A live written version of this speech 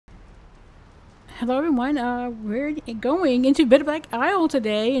Hello everyone, we're going into Bit of Black Isle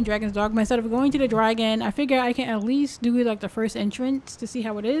today in Dragon's Dogma. Instead of going to the dragon, I figure I can at least do like the first entrance to see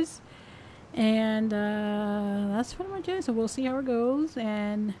how it is. And that's pretty much it, so we'll see how it goes.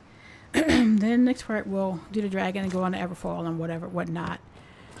 And then next part we'll do the dragon and go on the Everfall and whatnot.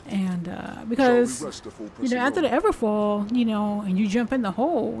 And because, you know, after the Everfall, you know, and you jump in the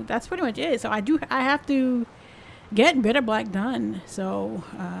hole, that's pretty much it. So I have to get Bit of Black done. So,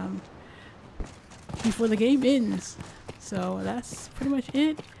 before the game ends. So that's pretty much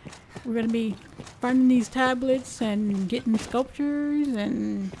it. We're going to be finding these tablets and getting sculptures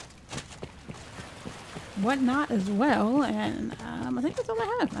and whatnot as well. And I think that's all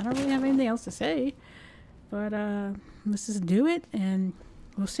I have. I don't really have anything else to say. But let's just do it and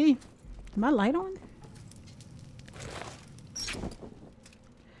we'll see. Is my light on?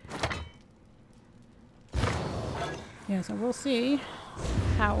 Yeah, so we'll see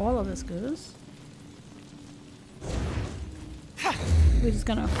how all of this goes. We're just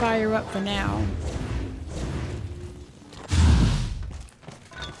gonna fire up for now.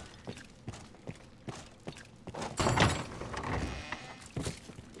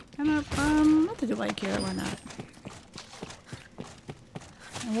 What to do like here? Why not?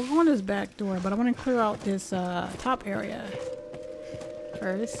 And we'll go on this back door, but I want to clear out this top area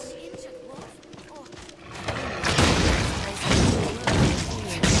first.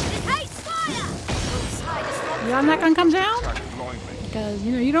 Y'all not gonna come down? Because,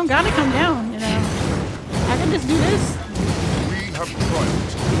 you know, you don't gotta come down, you know. I can just do this. We have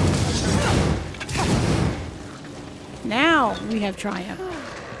triumphed. Now we have triumph.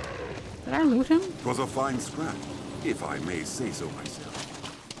 Did I loot him? 'Twas a fine scrap, if I may say so myself.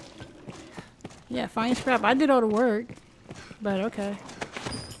 Yeah, fine scrap. I did all the work. But okay.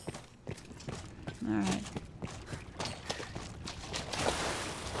 Alright.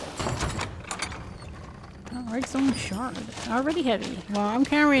 Redstone shard. Already heavy. Well,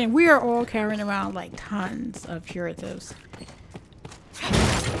 we are all carrying around like tons of curatives.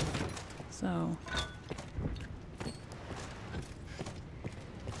 So.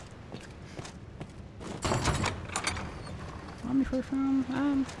 Army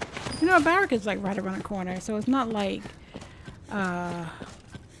perfume. You know, a barrack is like right around the corner, so it's not like, can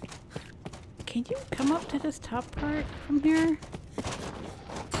you come up to this top part from here?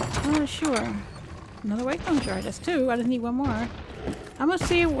 I'm not sure. Another redstone shard. That's two. I just need one more. I'm gonna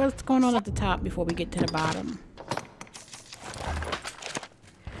see what's going on at the top before we get to the bottom.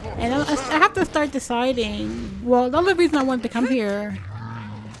 And I have to start deciding. Well, the only reason I wanted to come here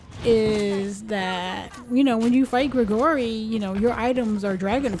is that, you know, when you fight Grigori, you know, your items are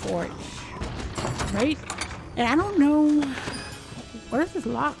Dragon Forge, right? And I don't know. Where is this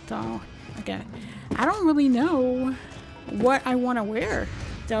locked? Oh, okay. I don't really know what I want to wear.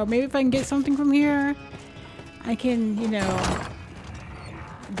 So maybe if I can get something from here, I can, you know,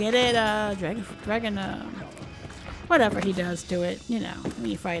 get it, dragon, whatever he does to it, you know, when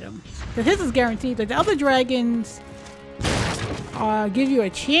you fight him. Because his is guaranteed. Like the other dragons give you a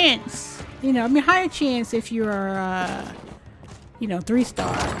chance, you know, I mean, higher chance if you're, you know,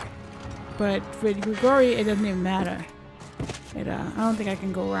 3-star. But for Grigori, it doesn't even matter. I don't think I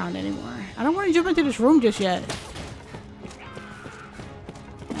can go around anymore. I don't want to jump into this room just yet.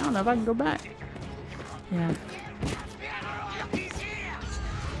 I don't know if I can go back. Yeah.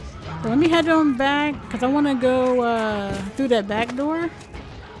 So let me head on back because I want to go through that back door.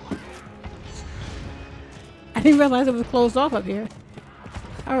 I didn't realize it was closed off up here.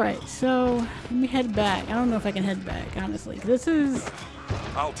 Alright, so let me head back. I don't know if I can head back, honestly. This is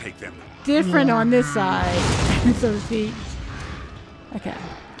I'll take them. different on this side, so to speak. Okay.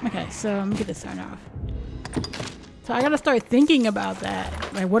 Okay, so let me get this turned off. So I gotta start thinking about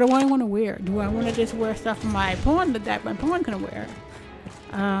that. Like, what do I want to wear? Do I want to just wear stuff from my pawn that my pawn can wear?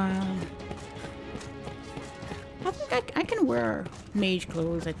 I think I can wear mage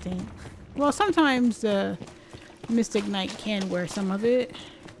clothes, I think. Well, sometimes the Mystic Knight can wear some of it.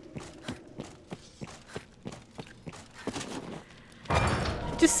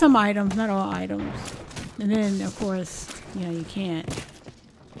 Just some items, not all items. And then, of course, you know, you can't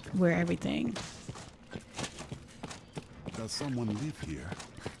wear everything. Does someone live here?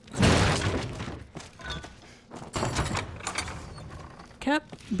 Cup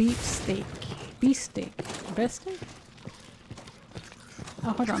beef steak. Beef steak. Best steak? Oh,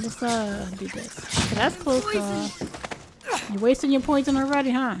 hold on. Let's do this. Okay, that's close. You're wasting your poison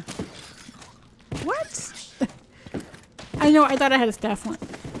already, huh? What? I know. I thought I had a staff one.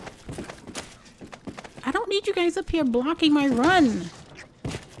 I don't need you guys up here blocking my run.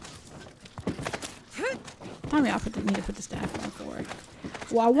 I mean, need to put the staff on forward.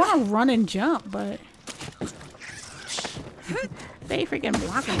 Well, I want to run and jump, but they freaking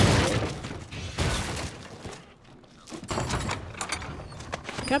blocking me.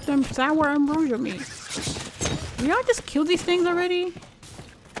 Kept them sour ambrosia meat. Y'all just kill these things already?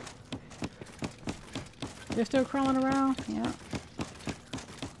 They're still crawling around? Yeah.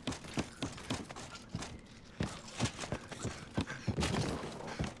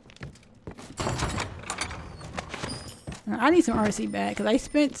 I need some RC back because I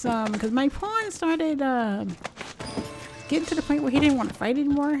spent some, because my pawn started getting to the point where he didn't want to fight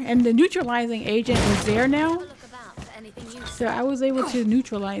anymore, and the neutralizing agent was there now, so I was able to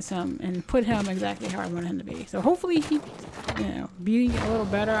neutralize him and put him exactly how I wanted him to be. So hopefully he, you know, be a little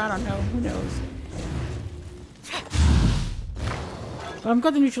better. I don't know, who knows. But I'm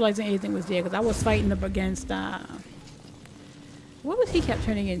glad the neutralizing agent was there because I was fighting up against what was he kept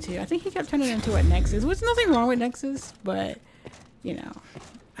turning into? I think he kept turning into a Nexus. There's nothing wrong with Nexus, but, you know,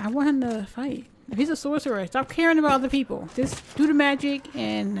 I want him to fight. If he's a sorcerer, stop caring about other people. Just do the magic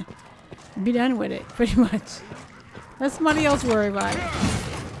and be done with it, pretty much. Let somebody else worry about it.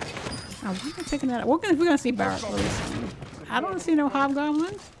 Oh, we're taking that out. We're gonna see Barrett really soon. I don't see no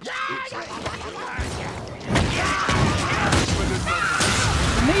hobgoblins.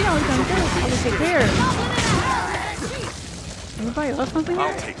 Maybe I was gonna do it. I was prepared. Anybody left something here?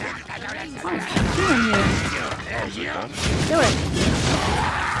 I'll take it. Oh, what's doing here? Do it.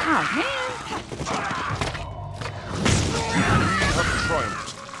 Oh, man.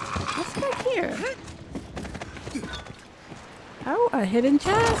 What's back here? Oh, a hidden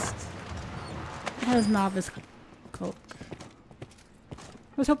chest. It has novice cloak. I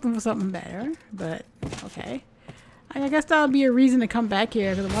was hoping for something better, but okay. I guess that would be a reason to come back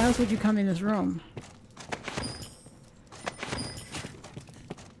here, because why else would you come in this room?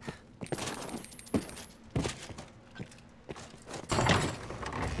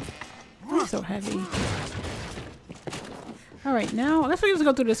 So heavy. Alright, now let's just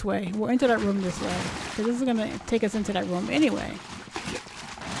go through this way. We'll enter that room this way. Because this is going to take us into that room anyway.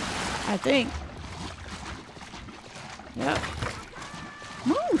 I think. Yep.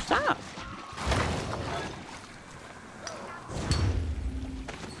 Move, stop.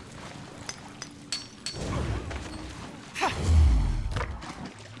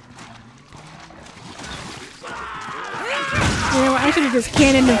 You know what? I should have just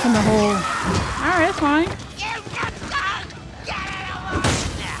cannoned him from the hole. Alright, that's fine.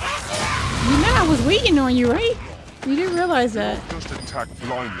 You know I was waiting on you, right? You didn't realize that. Just attack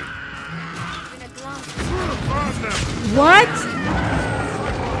blindly. What?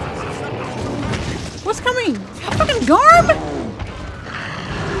 What's coming? A fucking garb?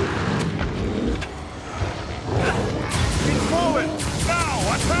 He's falling! Now,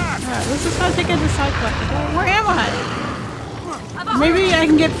 attack! Alright, let's just try to take it to the side quest. Where am I? Maybe I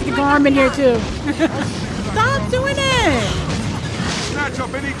can get the garb in here too. Stop doing it! Snatch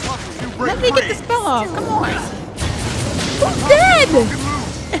up any tusk you break. Let me get the spell off. Come on. Who's dead?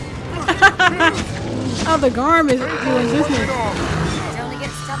 Oh, the garm is doing business. It only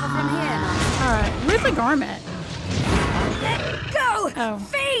gets tougher from here. Alright, where's the garm at? Let go! Oh.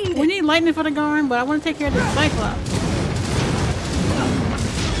 Feed! We need lightning for the garm, but I want to take care of the Cyclops.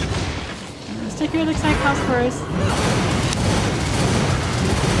 Let's take care of the Cyclops first.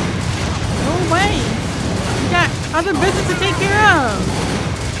 Go away! We got other business to take care of.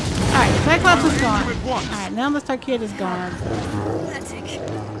 Alright, Cyclops is gone. Alright, now let's take care of this garm.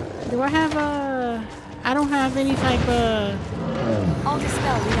 Do I have a... I don't have any type of... I'll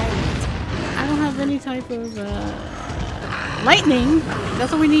dispel the element. I don't have any type of lightning.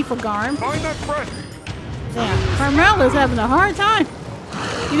 That's what we need for Garm. Find that friend. Yeah, Carmela's having a hard time.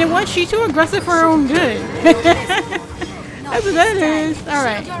 You know what? She's too aggressive for her own good. That's what that is. All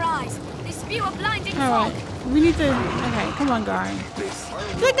right. Your eyes. They spew a blinding All right. fog. We need to. Okay, come on, Garm.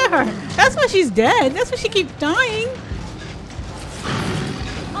 Look at her. That's why she's dead. That's why she keeps dying.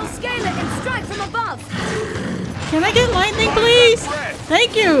 I'll scale it and strike from above. Can I get lightning, please?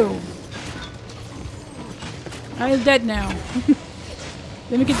 Thank you. It's dead now.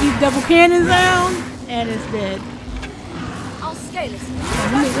 Let me get these double cannons down, and it's dead. I'll scale it.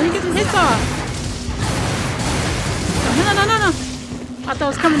 Let me get some hits off. No. I thought it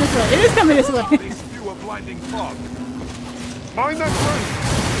was coming this way. It is coming this way. They spew a blinding fog. Find that friend.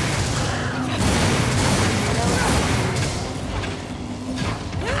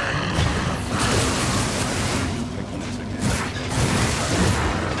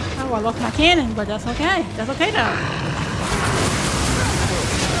 Oh, I lost my cannon, but that's okay. That's okay though.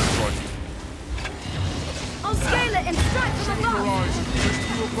 I'll scale it and strike from Your above. eyes. They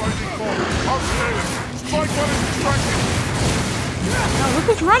spew a blinding fog. I'll scale it. Strike while it's distracted. Oh, look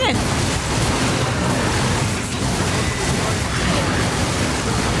who's running!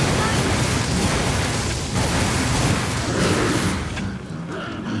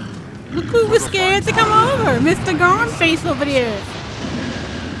 Look who was scared to come over! Mr. Garm face over there!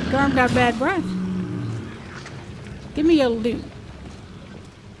 Garm got bad breath. Give me your loot.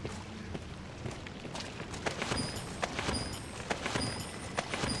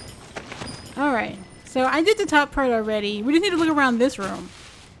 Alright, so I did the top part already. We just need to look around this room.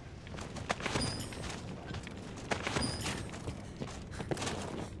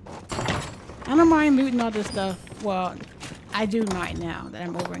 I don't mind looting all this stuff. Well, I do mind now that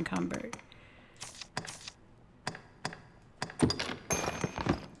I'm over encumbered.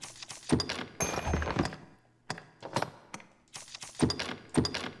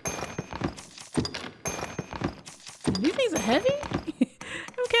 These things are heavy?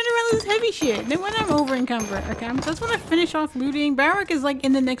 I'm carrying around this heavy shit. Then when I'm over encumbered. Okay, I just want to finish off looting. Barrack is like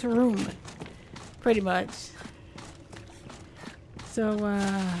in the next room. Pretty much. So,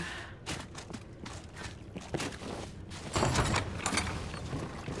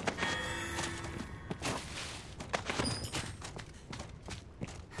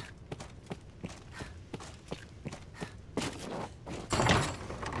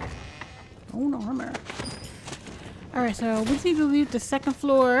 own armor. Alright, so we just need to leave the second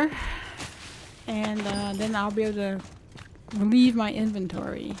floor. And then I'll be able to relieve my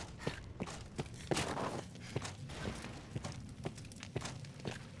inventory.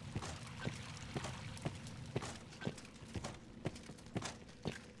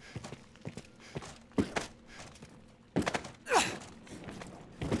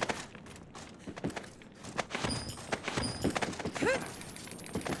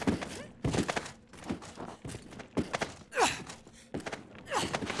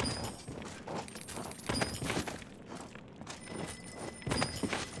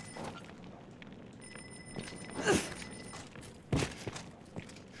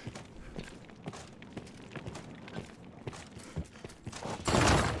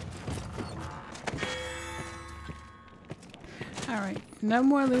 Alright, no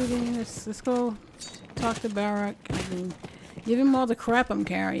more looting. Let's go talk to Barrack. I can give him all the crap I'm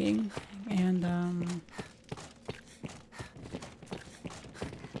carrying. And,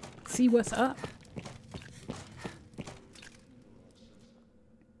 see what's up.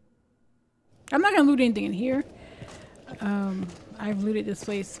 I'm not gonna loot anything in here. I've looted this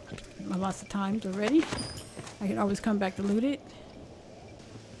place lots of times already. I can always come back to loot it.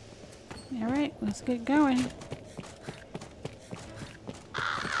 Alright, let's get going.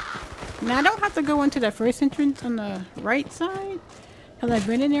 Now I don't have to go into the first entrance on the right side, because I've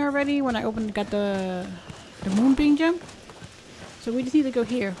been in there already when I got the moonbeam gem. So we just need to go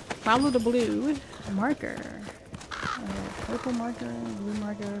here. Follow the blue marker. Purple marker, blue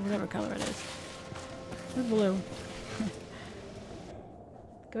marker, whatever color it is. It's blue.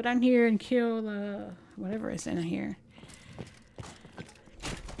 Go down here and kill whatever is in here.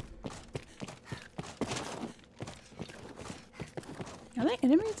 Are there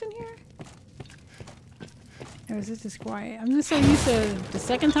enemies in here? Or is this just quiet? I'm just so used to the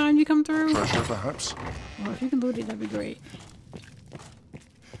second time you come through. Pressure, perhaps? Well, if you can loot it, that'd be great.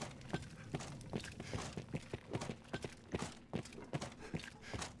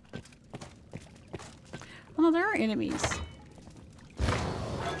 Oh no, there are enemies.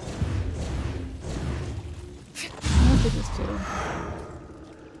 Look at this too.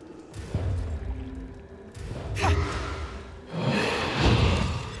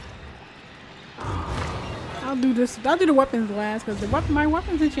 I'll do the weapons last, because my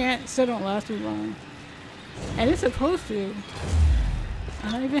weapons enchant still don't last too long. And it's supposed to.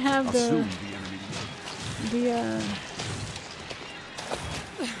 I don't even have am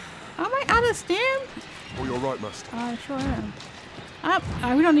I out of stem? Oh, you're right, Master. I sure am.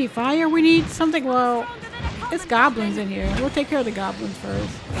 We don't need fire, we need something. Well, it's goblins in here. We'll take care of the goblins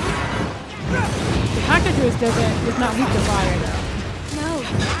first. The cockatrice is not weak to fire though. No.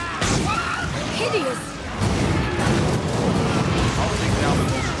 Hideous.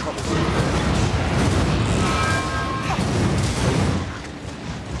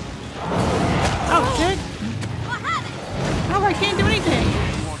 Oh shit! Oh, I can't do anything.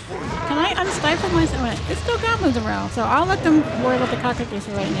 Can I unstifle myself? There's still goblins around, so I'll let them worry about the cockatrice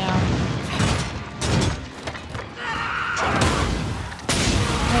right now.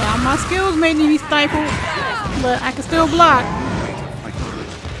 Yeah, my skills made me stifled, but I can still block.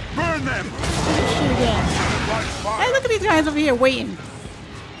 Burn them! Shoot again. Hey, look at these guys over here waiting.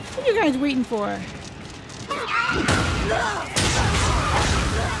 What are you guys waiting for?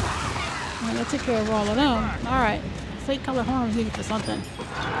 Well, I took care of all of them. Alright. fake color horns needed for something. Aim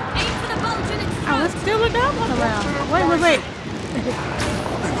for the bulge in its Oh, throat. let's steal a goblin around. Wait. I'm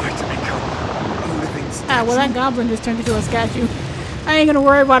like to become a living statue. Ah, well, that goblin just turned into a statue. I ain't gonna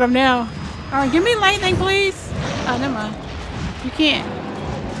worry about him now. Alright, give me lightning, please. Oh, never mind. You can't. You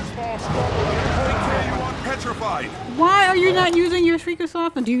are petrified. Why are you not using your secret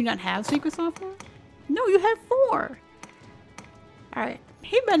software? Do you not have secret software? No, you have 4. Alright.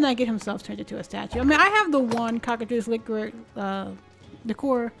 He better not get himself turned into a statue. I mean, I have the one cockatrice liquor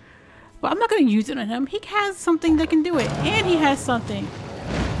decor, but I'm not going to use it on him. He has something that can do it, and he has something.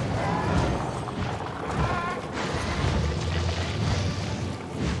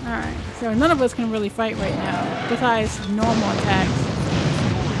 Alright, so none of us can really fight right now, besides normal attacks.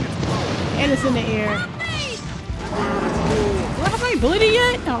 And it's in the air. What, have I ability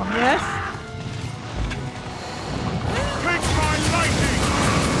yet? Oh, yes. Take my lightning.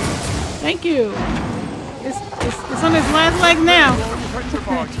 Thank you. It's on its last leg now.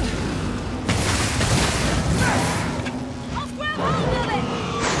 Petrified. Oh,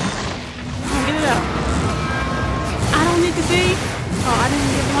 get it out. I don't need to see. Oh, I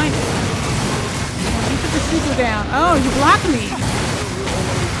didn't get blinded. You put the speaker down. Oh, you blocked me.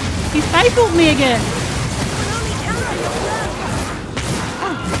 He stifled me again.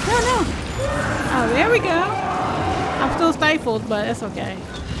 Oh, no. Oh, there we go. I'm still stifled, but it's okay.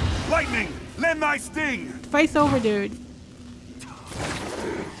 Lightning, lend thy sting. Face over, dude.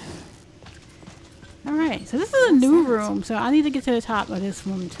 Alright, so this is a new room, so I need to get to the top of this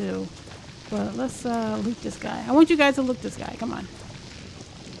room too. But let's loot this guy. I want you guys to loot this guy. Come on.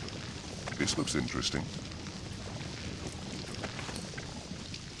 This looks interesting.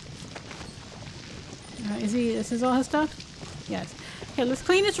 Is this all his stuff? Yes. Okay, let's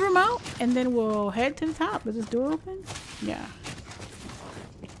clean this room out, and then we'll head to the top. Is this door open? Yeah.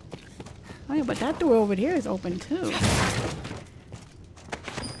 Oh yeah, but that door over here is open too.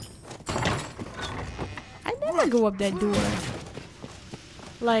 I never go up that door.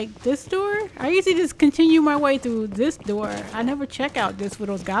 Like this door? I usually just continue my way through this door. I never check out this where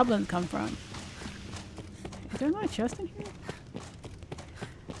those goblins come from. Is there not a chest in here?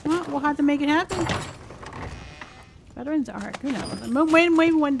 Well, we'll have to make it happen. Veterans Arc, who knows?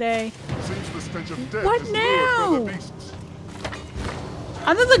 Maybe one day. Seems the stench of death What is now? lured by the beasts.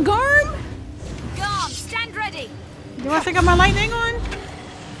 Another Garm? Guard, stand ready. Do I still got my lightning on?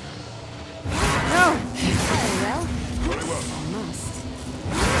 No. Very well. Very well. I must.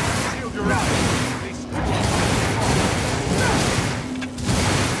 Shield your eyes.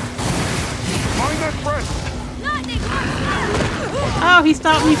 Mind that breath. Lightning. Oh, he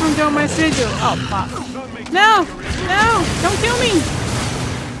stopped me from doing my sigil. Oh, fuck. No! No! Don't kill me!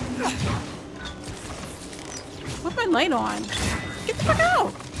 What's my light on? Get the fuck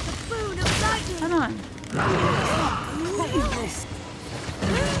out! Boon of lightning. Hold on.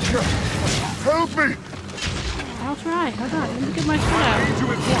 Help me. I'll try. Hold on. Let me get my shit out. Need you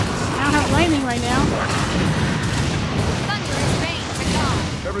at once. I don't have lightning right now. Thunder is rain to guard.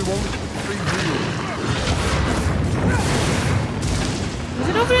 Everyone, be real. Is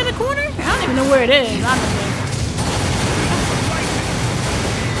it over in the corner? I don't even know where it is, honestly.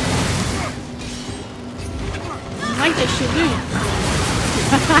 I like that shit, dude.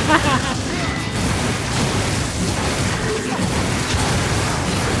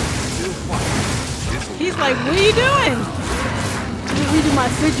 He's like, what are you doing? I'm reading my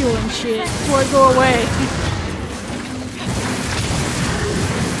sigil and shit before I go away.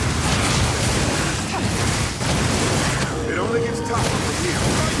 It only gets tougher from here.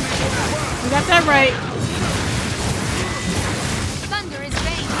 You got that right. Thunder is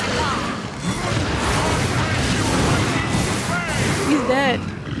rain to guard. He's dead.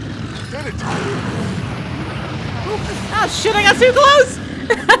 Get it. Oh shit, I got too close!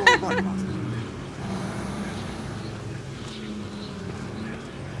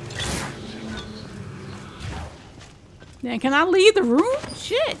 Man, can I leave the room?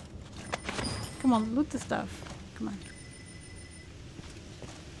 Shit. Come on, loot the stuff. Come on.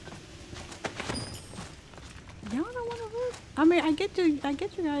 Y'all don't want to loot? I mean, I get you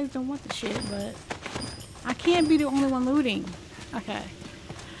guys don't want the shit, but I can't be the only one looting. Okay.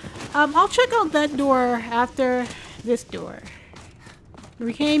 I'll check out that door after this door.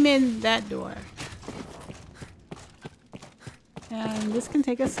 We came in that door. And this can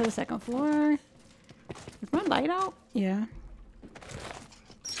take us to the second floor. Is my light out? Yeah.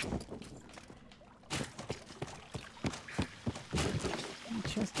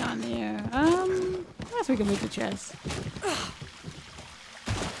 Chest down there. I guess we can loot the chest.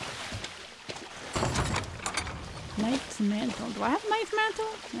 Knight's Mantle. Do I have Knight's Mantle?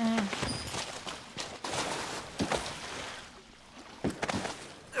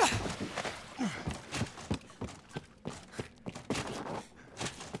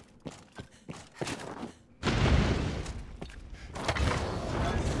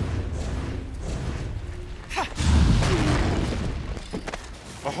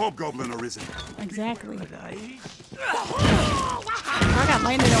 A hobgoblin arisen. Exactly. I got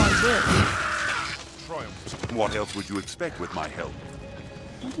lightning on this. Triumph. What else would you expect with my help?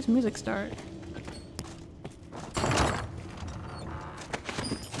 When does music start?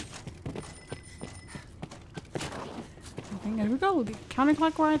 Okay, we go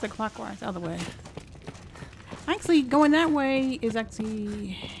counterclockwise or clockwise? Other way. Actually, going that way is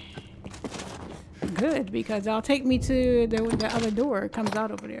actually good because it'll take me to the other door. It comes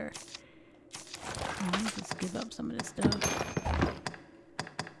out over there. Let me just give up some of this stuff.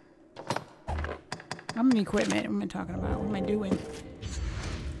 How many equipment am I talking about? What am I doing?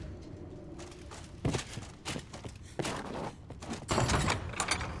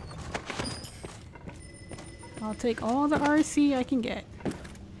 I'll take all the RC I can get.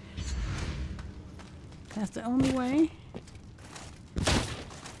 That's the only way.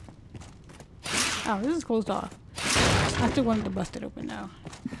 Oh, this is closed off. I still wanted to bust it open now.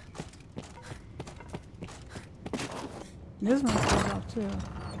 This one's closed off too.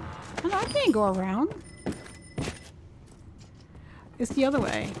 Oh, no, I can't go around. It's the other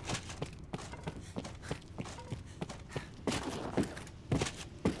way.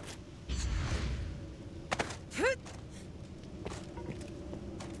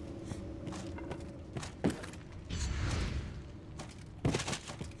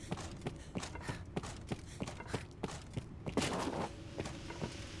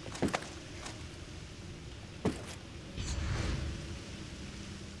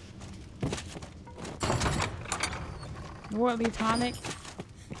 Worldly tonic.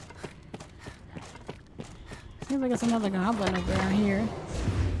 Seems like it's another goblin over around here.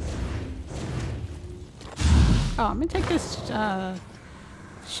 Oh, I'm gonna take this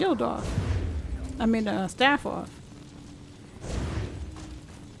shield off. I mean, staff off.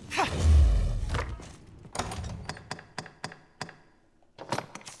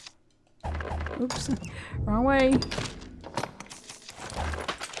 Oops, wrong way.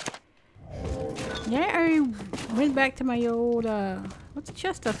 Yeah, I went back to my old, what's the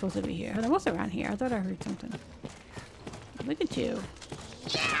chest that's supposed to be here? What's around here? I thought I heard something. Look at you.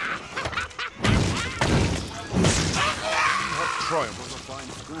 Triumph.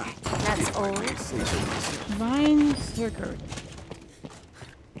 That's old. Vine circuit.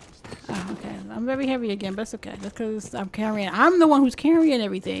 Oh, okay. I'm very heavy again, but it's okay. That's because I'm the one who's carrying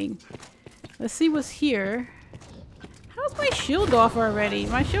everything. Let's see what's here. How's my shield off already?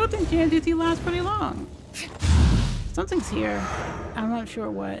 My shield in GNDT lasts pretty long. Something's here. I'm not sure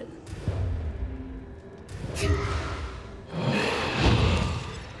what.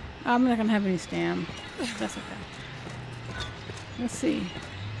 I'm not gonna have any stam. That's okay. Let's see.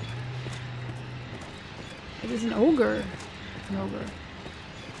 It is an ogre. It's an ogre.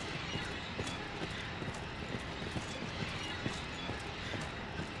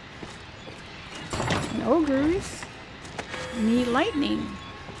 And ogres need lightning.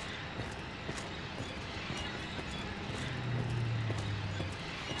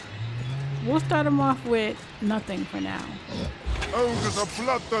 We'll start them off with nothing for now. Ogres are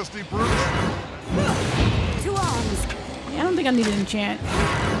bloodthirsty brutes. To arms. Yeah, I don't think I need an enchant.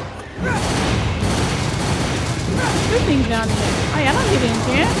 Good things down here. Oh yeah, I don't need an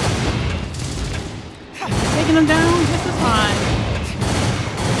enchant. Taking them down, this is fine.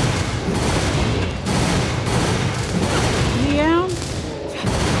 Yeah.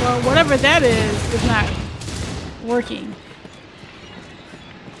 Well, whatever that is not working.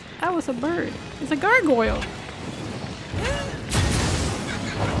 That was a bird. It's a gargoyle.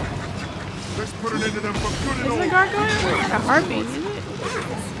 Let's put an end to them for good and Is all. it a gargoyle? Not a harpy, is it?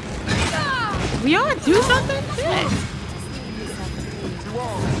 We all do something? Shit. To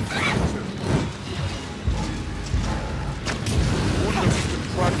arms.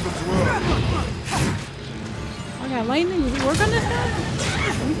 Wonderful contraction to earth. I got lightning. Does it work on this guy?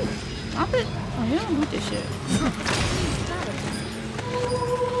 Stop it. Oh, you don't loot this shit.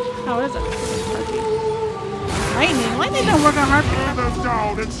 Oh, what is it? Lightning? Lightning don't work on harpy. Burn them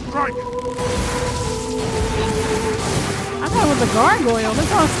down and strike. I thought it was a gargoyle.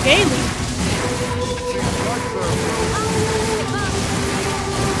 That's all scaly.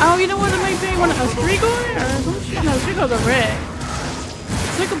 Oh, you know what it might be? One a strigoi or some shit? No, strigo's are red.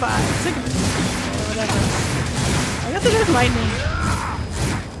 Sycamore. Whatever. I guess it is lightning.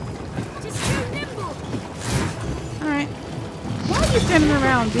 Just too nimble. Alright. Why are you standing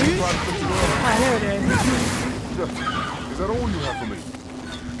around, dude? Ah, there it is. Is that all you have for me?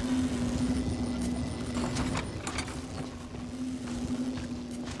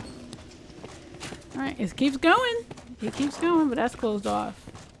 Alright, it keeps going. It keeps going, but that's closed off.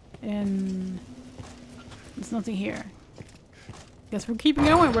 And there's nothing here. Guess we're keeping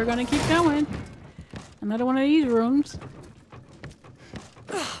going. We're gonna keep going. Another one of these rooms.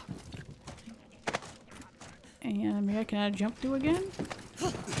 And maybe I can jump through again. I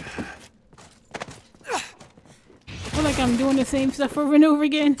feel like I'm doing the same stuff over and over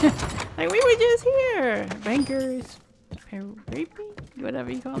again. Like we were just here. Bankers,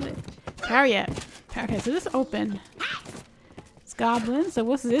 whatever you call it. Harriet. Okay, so this is open. It's goblin. So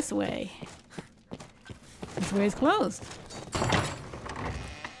what's this way? This way is closed.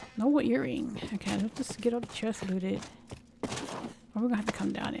 No earring. Okay, let's just get all the chests looted. Or we're gonna have to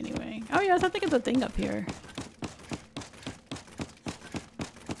come down anyway. Oh yes, I think it's a thing up here.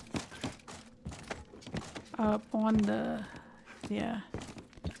 Up on the, yeah.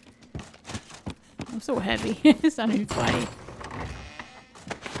 I'm so heavy. It's not even funny.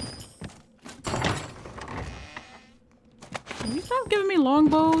 Can you stop giving me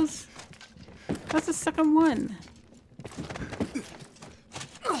longbows? That's the second one.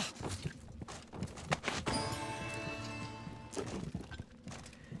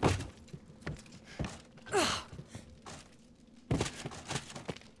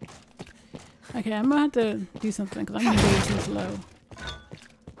 Okay, I'm gonna have to do something because I'm way too slow.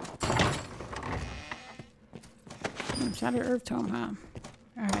 Shattered Earth Tome, huh?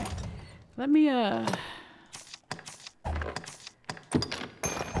 Alright. Let me, I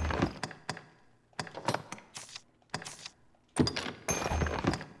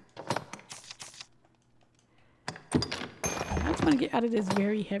just want to get out of this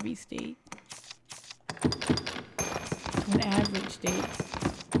very heavy state. To an average state.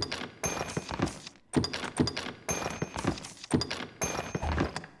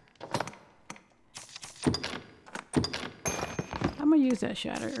 Use that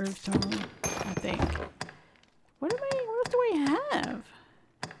Shattered Earth Tome, I think. What else do I have?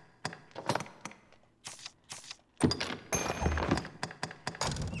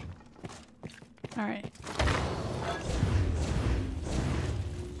 Alright.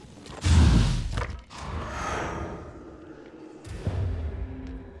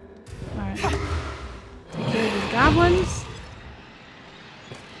 Alright. Take care of these goblins.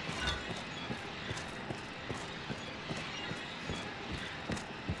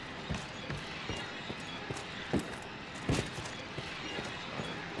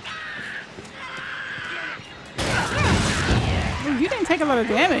 You didn't take a lot of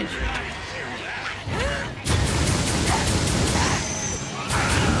damage.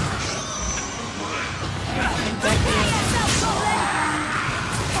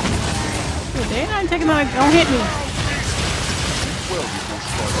 Dude, they're not taking a lot of, don't hit me.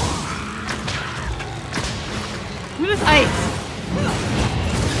 Look at this ice.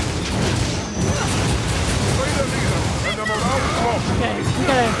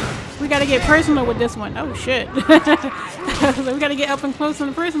 Okay, we gotta get personal with this one. Oh shit. So we gotta get up and close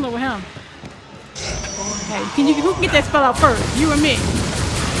and personal with him. Okay, who can get that spell out first? You or me?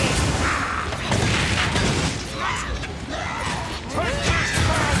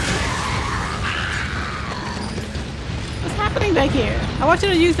 What's happening back here? I want you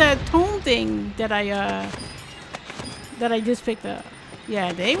to use that tome thing that I just picked up.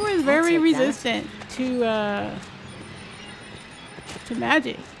 Yeah, they were very resistant to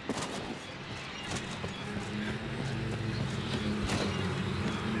magic.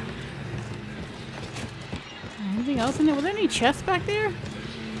 Anything else in there? Was there any chests back there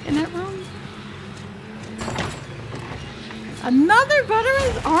in that room? Another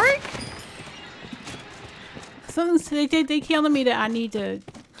veteran's arc? They telling me that I need to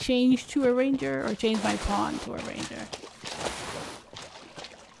change to a ranger or change my pawn to a ranger.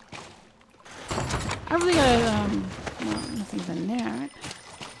 I really gotta no, nothing's in there, right?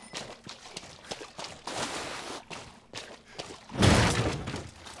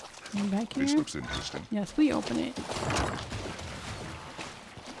 Back here? This looks interesting. Yes, we open it.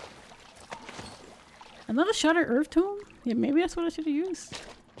 Another Shattered Earth Tome? Yeah, maybe that's what I should have used.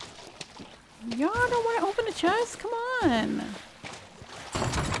 Y'all don't want to open the chest? Come on.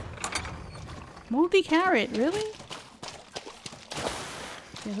 Multi-carrot, really?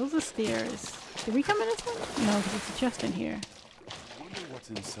 Yeah, those are stairs. Did we come in this one? No, because it's a chest in here. I wonder what's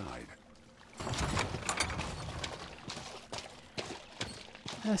inside.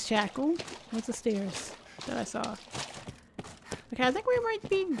 That's shackle. What's the stairs that I saw? Okay, I think we might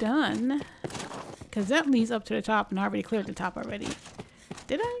be done. Because that leads up to the top, and I already cleared the top already.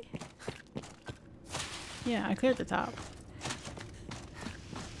 Did I? Yeah, I cleared the top.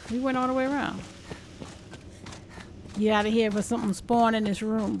 We went all the way around. Get out of here for something spawn in this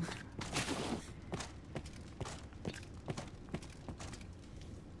room.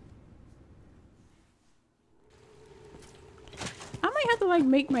 I'm to like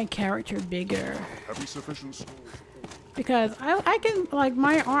make my character bigger Have we sufficient store? because I can like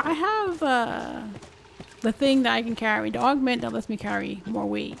I have the thing that I can carry, the augment that lets me carry more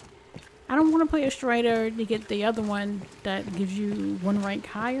weight. I don't want to play a Strider to get the other one that gives you one rank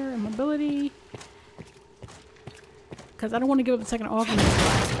higher in mobility. Because I don't want to give up the second augment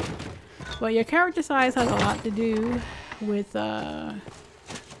slot. But your character size has a lot to do with,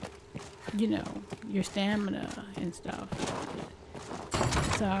 you know, your stamina and stuff.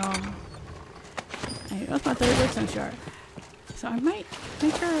 So, hey, that's my 30% sharp. So I might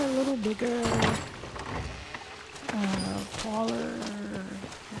make her a little bigger, taller.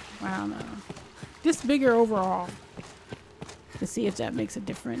 I don't know. Just bigger overall. To see if that makes a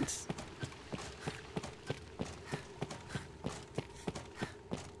difference.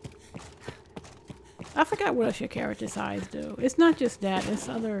 I forgot what else your character size do. It's not just that. It's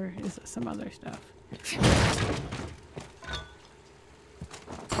some other stuff.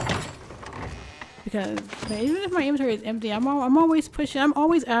 Because even if my inventory is empty, I'm always pushing. I'm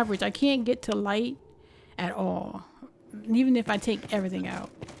always average. I can't get to light at all. Even if I take everything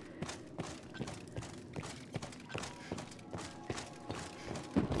out.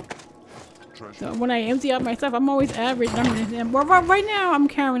 So when I empty out my stuff, I'm always average. Right now, I'm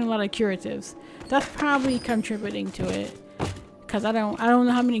carrying a lot of curatives. That's probably contributing to it. Cause I don't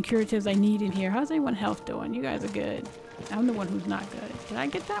know how many curatives I need in here. How's everyone health doing? You guys are good. I'm the one who's not good. Did I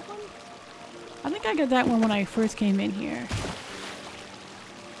get that one? I think I got that one when I first came in here.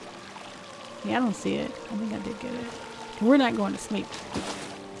 Yeah, I don't see it. I think I did get it. We're not going to sleep.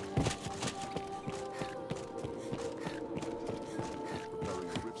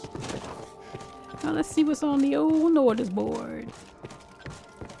 Now let's see what's on the old notice board.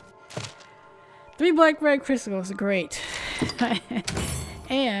 3 black red crystals, great.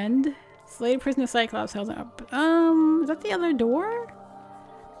 And Slave Prisoner Cyclops held up. Is that the other door?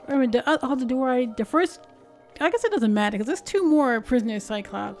 I mean, the door the first. I guess it doesn't matter because there's 2 more Prisoner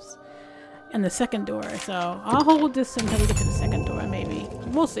Cyclops and the second door. So I'll hold this until we get to the second door, maybe.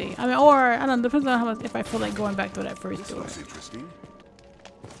 We'll see. I mean, or I don't know. Depends on how much, if I feel like going back to that first door. Looks interesting.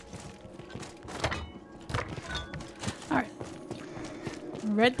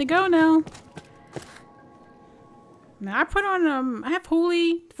 Ready to go now. Now I put on I have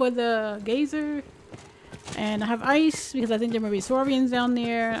Holy for the Gazer, and I have Ice because I think there might be Saurians down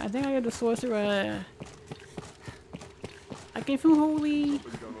there. I think I got the Sorcerer. I gave him Holy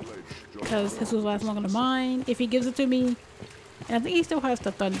because his will last longer than mine if he gives it to me, and I think he still has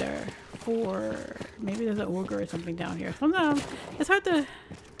the Thunder for maybe there's an Ogre or something down here. Sometimes it's hard to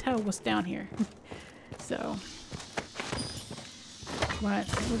tell what's down here. So. But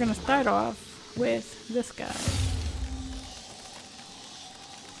we're gonna start off with this guy.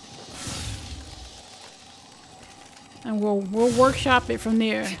 And we'll workshop it from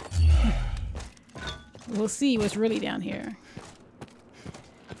there. We'll see what's really down here.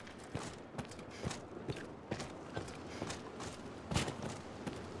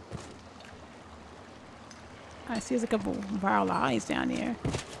 I see there's a couple viral eyes down here.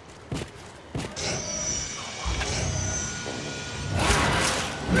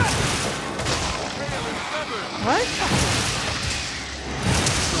 What?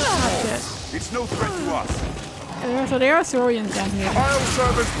 Oh, shit. It's no threat to us. So there are Saurians down here. I'll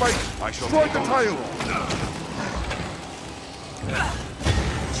serve as bait. I shall Strike the take tail.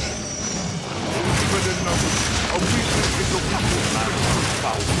 Even in numbers, a weakness is a weakness.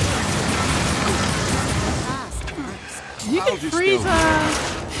 You can freeze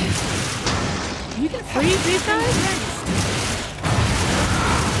you can freeze these guys?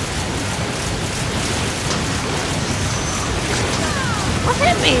 What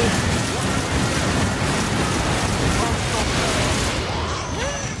hit me?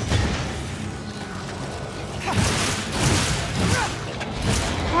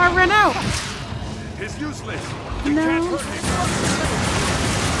 Oh, I ran out. It's useless. No.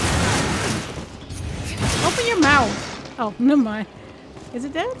 Open your mouth. Oh, never mind. Is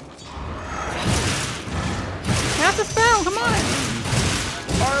it dead? Cast a spell. Come on.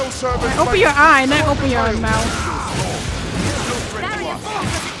 I'll serve as Right, open bait. your eye, not open your mouth. Barrier forms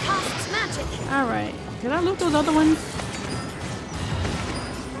as it casts magic. Alright. Did I loot those other ones?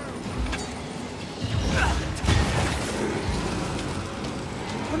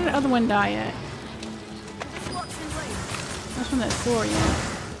 Where did the other one die at? That's from that Saurian.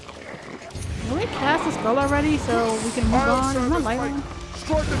 Will we cast a spell already so we can move I'll on? Is serve my as light bait. on?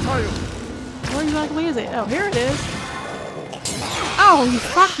 Strike the tail. Where exactly is it? Oh, here it is. Oh, you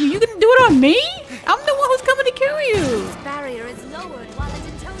fuck you. You can do it on me? I'm the one who's coming to kill you. This barrier is lowered while it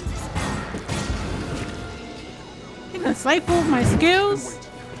atones a spell. You Insightful my skills.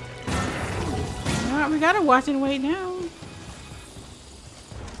 Alright, we gotta watch and wait now.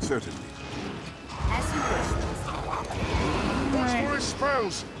 Certainly. As you wish. Watch for his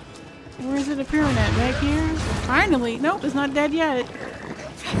spells. Where is it appearing at? Back here? Finally. Nope, it's not dead yet.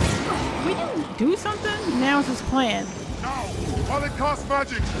 We didn't do something? Now it's his plan. Now, while it casts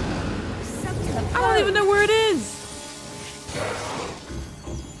magic. I don't even know where it is.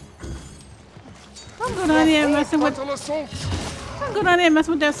 Don't go down there messing with. Frontal assaults. Don't go down there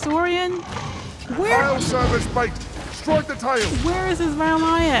messing with that Saurian. Where? Tail service bait. Strike the tail. Where is his vile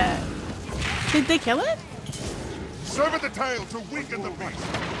eye at? Did they kill it? Sever the tail to weaken the beast.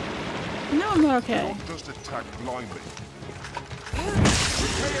 No, I'm not okay. Don't just attack blindly.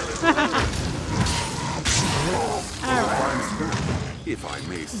 If I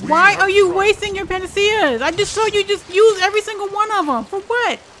may say. Why are you wasting your panaceas? I just saw you just use every single one of them. For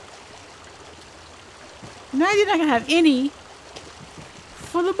what? Now you're not gonna have any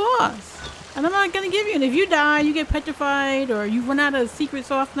for the boss. And I'm not gonna give you it. If you die, you get petrified, or you run out of secret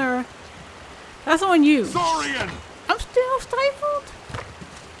softener. That's on you. Saurian! I'm still stifled.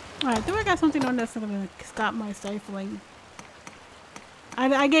 Alright, do I got something on that's gonna stop my stifling?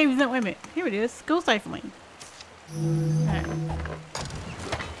 I gave you that. Wait a minute. Here it is. Go stifling. Alright.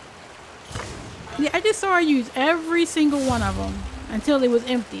 Yeah, I just saw her use every single one of them until it was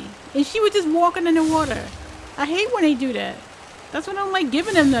empty. And she was just walking in the water. I hate when they do that. That's what I don't like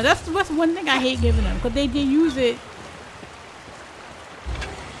giving them though. That's one thing I hate giving them. Because they use it.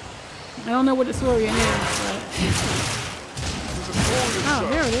 I don't know what the Saurian is, but... Oh,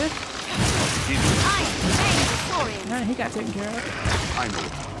 there it is. Alright, he got taken care of. I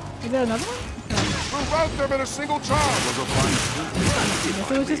know. Is there another one? We'll rout them in a single charge. Was a fine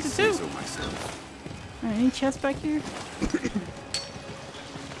Guess it was just the two. so myself. Alright, any chest back here?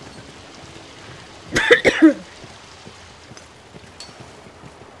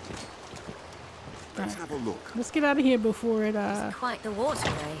 Let's have a look. Let's get out of here before it Quite the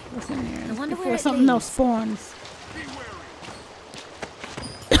waterway. what's in there? I wonder Before where it something else leads. spawns.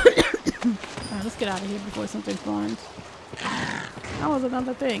 Alright, let's get out of here before something spawns. That was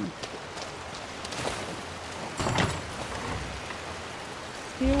another thing.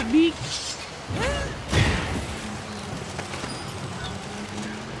 Steel beak.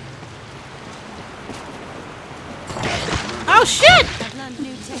 Oh shit! I've learned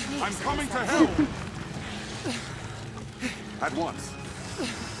new techniques. I'm coming to help. At once.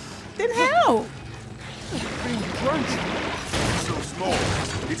 Then how? Being drenched. So small.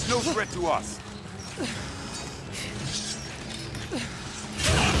 It's no threat to us.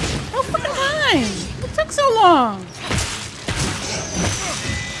 Oh fucking time! It took so long!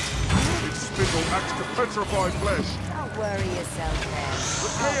 Its spittle acts to petrify flesh. Don't worry yourself there. The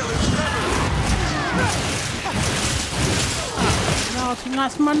tail is severed. No, she's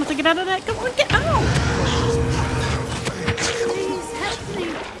not smart enough to get out of that. Come on, get out! Please help me.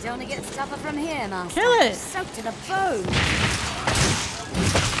 It only gets tougher from here, Master. Kill it! Soaked to the bone.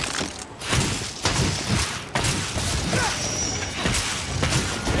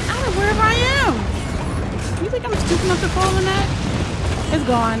 Get out of wherever I am! You think I'm stupid enough to fall in that? It's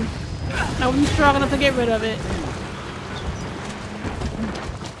gone. I wasn't strong enough to get rid of it.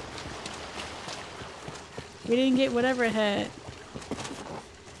 We didn't get whatever it had.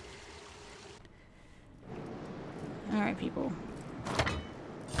 Alright, people.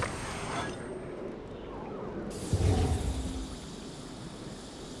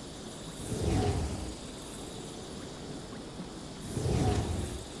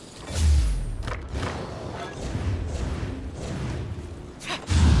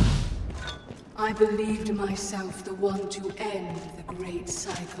 I believed myself the one to end the great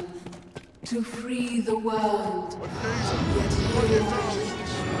cycle, to free the world. Yet here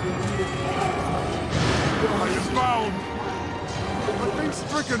I am bound. I've been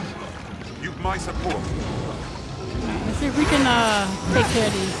stricken. You've my support. Let's see if we can take care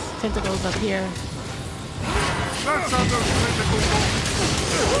of these tentacles up here. That's how those tentacles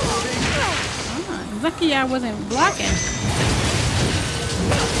Lucky I wasn't blocking.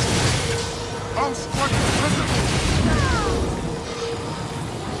 I'll strike the tentacles.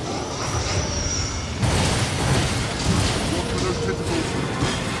 Look for those tentacles.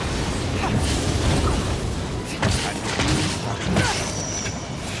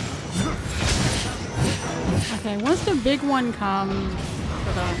 Okay, once the big one comes...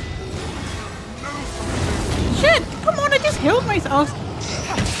 Hold on. Shit! Come on, I just healed myself.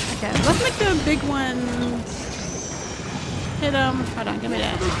 Okay, let's make the big one hit him. Hold on, give me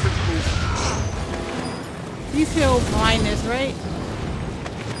that. You feel blindness, right?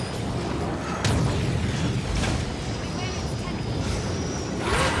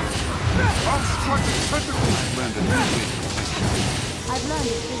 precious tentacles! I've learned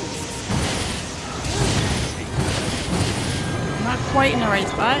things. Not quite in the right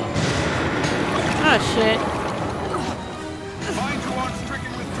spot. Oh shit. Find you one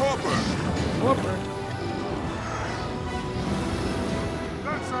stricken with torpor! Whooper.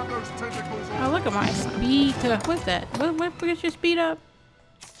 Let's have those tentacles Oh, on! look at my speed. What's that? What gets your speed up?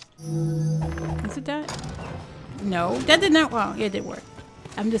 Is it that? No, that did not. Well, yeah, it did work.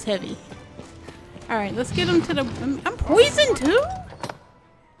 I'm just heavy. All right, let's get him to the. I'm poisoned too.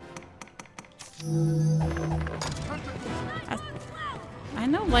 I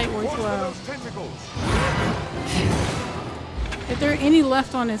know light works well. Those tentacles! If there are any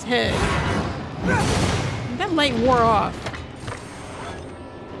left on his head, that light wore off.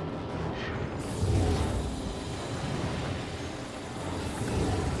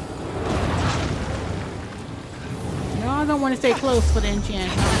 No, I don't want to stay close for the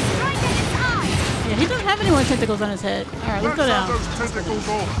enchant. Strike at its eye. Yeah, he doesn't have any more tentacles on his head. All right, let's go Let's have down. those tentacles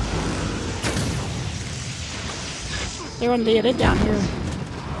on! They're on the. They're down here.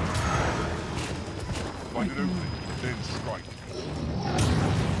 Find an opening, then strike.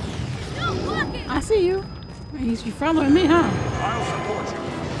 Not working. I see you. You following me, huh? I'll support you.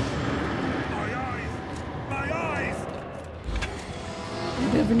 My eyes! My eyes!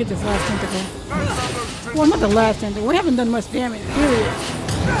 Didn't forget this last tentacle. Let's have those tentacles! Well, not the last tentacle. We haven't done much damage, period.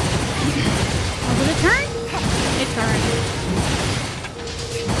 Oh, did it turn? It turned.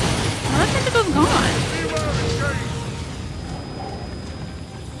 Oh, that tentacle's gone. Beware of escape!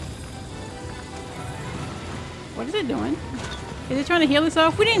 What is it doing? Is it trying to heal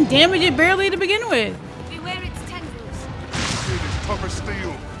itself? We didn't damage it barely to begin with. Beware its tendrils. It is tough as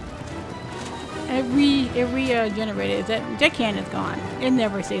steel. Every generator, that cannon's gone. It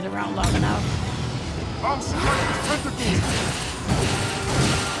never stays around long enough. I'll strike its tentacles!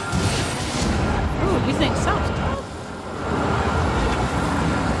 Ooh, you think soft stuff?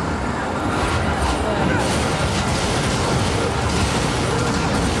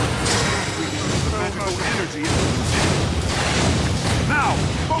 Magical energy. Now,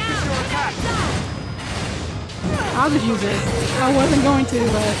 focus your attack! I'll just use this. I wasn't going to,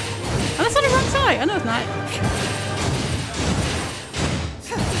 but... Oh, that's on the wrong side. I know it's not.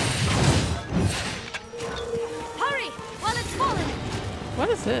 Hurry while it's falling. What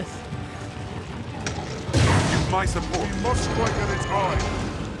is this? My support. We must strike at its eye.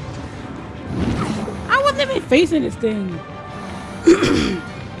 I wasn't even facing this thing.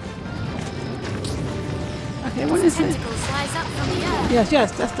 Okay, what is this? Tentacles rise up from the earth.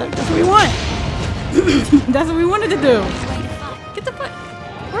 Yes, that's what we want. That's what we wanted to do. Way to fight. Get the fuck.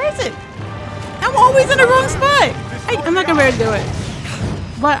 Where is it? I'm always in the wrong spot. I'm not gonna be able to do it.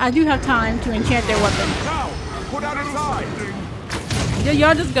 But I do have time to enchant their weapon. Now, put out its eye. Yeah,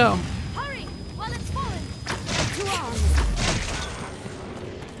 y'all just go. Hurry while it's falling. Two arms.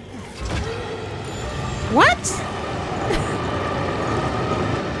 What?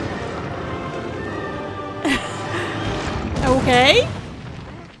 Okay.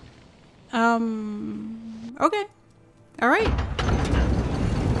 Okay. All right.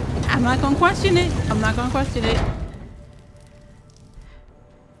 I'm not gonna question it. I'm not gonna question it.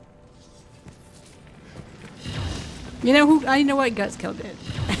 You know who? I know what Guts killed it.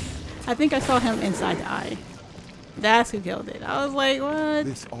 I think I saw him inside the eye. That's who killed it. I was like, what?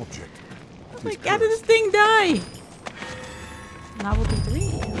 This object. Like, how did this thing die? Novelty 3.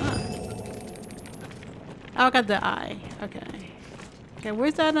 Huh. Oh, I got the eye. Okay. Okay,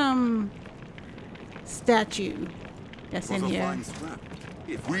 where's that statue that's in Was a here? fine scrap,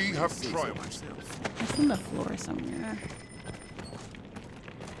 if We I may have say so triumphed. myself. It's on the floor somewhere.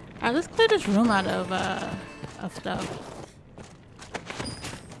 Alright, let's clear this room out of stuff.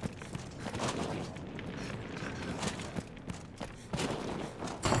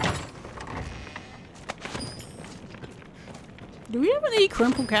 Do we have any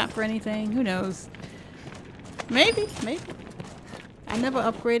crumple cap for anything? Who knows? Maybe, maybe. I never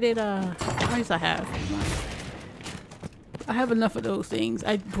upgraded, at least I have. I have enough of those things.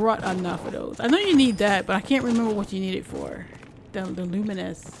 I brought enough of those. I know you need that, but I can't remember what you need it for. The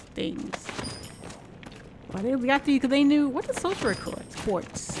luminous things. Well, they got these because they knew what the sulfur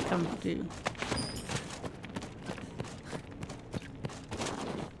quartz come to do.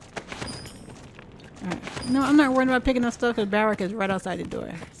 Alright. No, I'm not worried about picking up stuff because Barrack is right outside the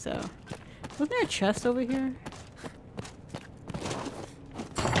door. So, wasn't there a chest over here?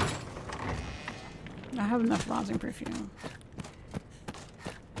 I have enough rosin perfume.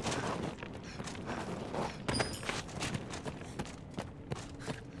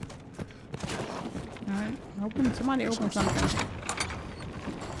 Alright, somebody open something.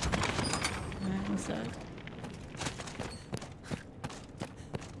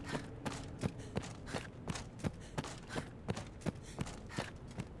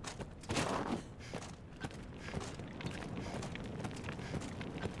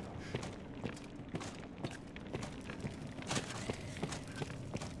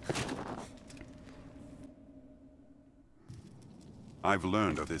 I've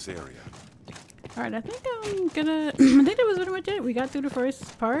learned of this area. Alright, I think I'm gonna... I think that was pretty much it. We got through the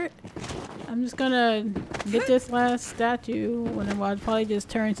first part. I'm just gonna get this last statue, and then I'll probably just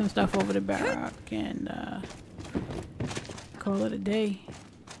turn some stuff over to Barak and call it a day.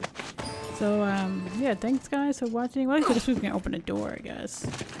 So, yeah, thanks guys for watching. Well, this week we can open the door, I guess.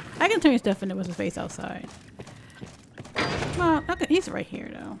 I can turn stuff into what's his face outside. Well, okay, he's right here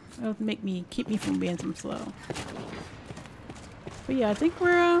though. It'll keep me from being so slow. But yeah, I think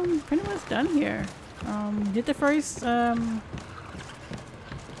we're pretty much done here. Did the first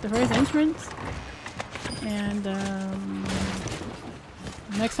entrance, and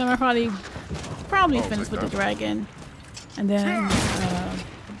next time I probably finish with the dragon, and then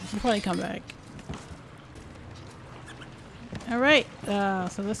we'll probably come back. All right,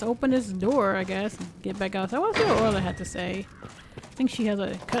 so let's open this door, I guess, and get back outside. What's what Orla had to say? I think she has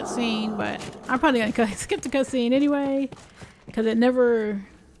a cutscene, but I'm probably gonna skip the cutscene anyway. Because it never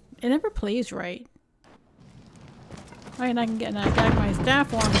plays right. Right, and I can get my staff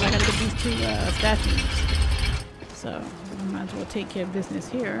form because I gotta get these 2 statues. So I might as well take care of business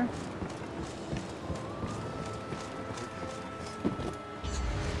here.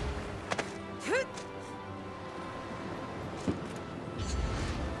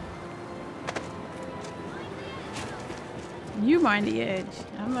 You mind the edge.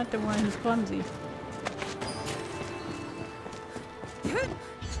 I'm not the one who's clumsy.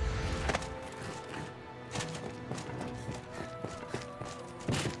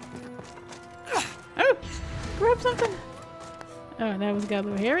 Oh! Grab something! Oh, that got a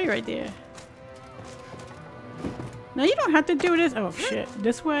little hairy right there. Now you don't have to do this. Oh shit.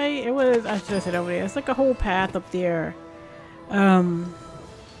 This way, it was, I should have said over there. It's like a whole path up there.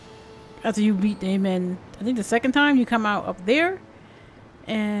 After you beat them, and I think the second time you come out up there.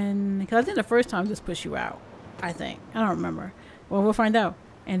 And, because I think the first time just push you out. I think. I don't remember. Well, we'll find out.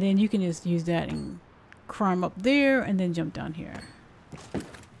 And then you can just use that and climb up there and then jump down here.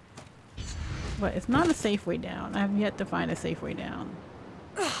 But it's not a safe way down. I have yet to find a safe way down.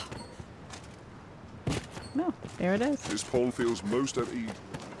 No, there it is. This pawn feels most at ease.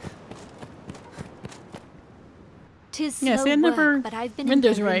 'Tis Yes, slow it never work, but I've been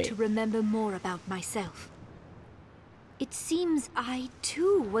renders endeavoring right. to remember more about myself. It seems I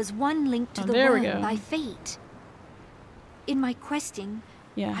too was one linked to the there we world go. by fate. In my questing,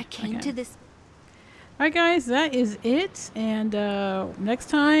 Yeah, I came okay. to this. Alright guys, that is it. And next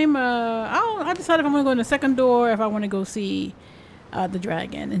time, I'll decide if I'm going to go in the second door, if I want to go see the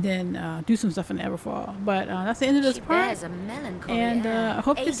dragon, and then do some stuff in Everfall. But that's the end of this She part. bears a melancholy And air. I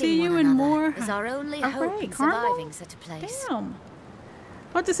hope to Aiding see you one in another more. is our only All hope right, in Carmel? surviving such a place. Damn.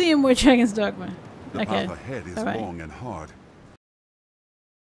 Hope to see you in more Dragon's Dogma. The Okay. path ahead is All right. long and hard.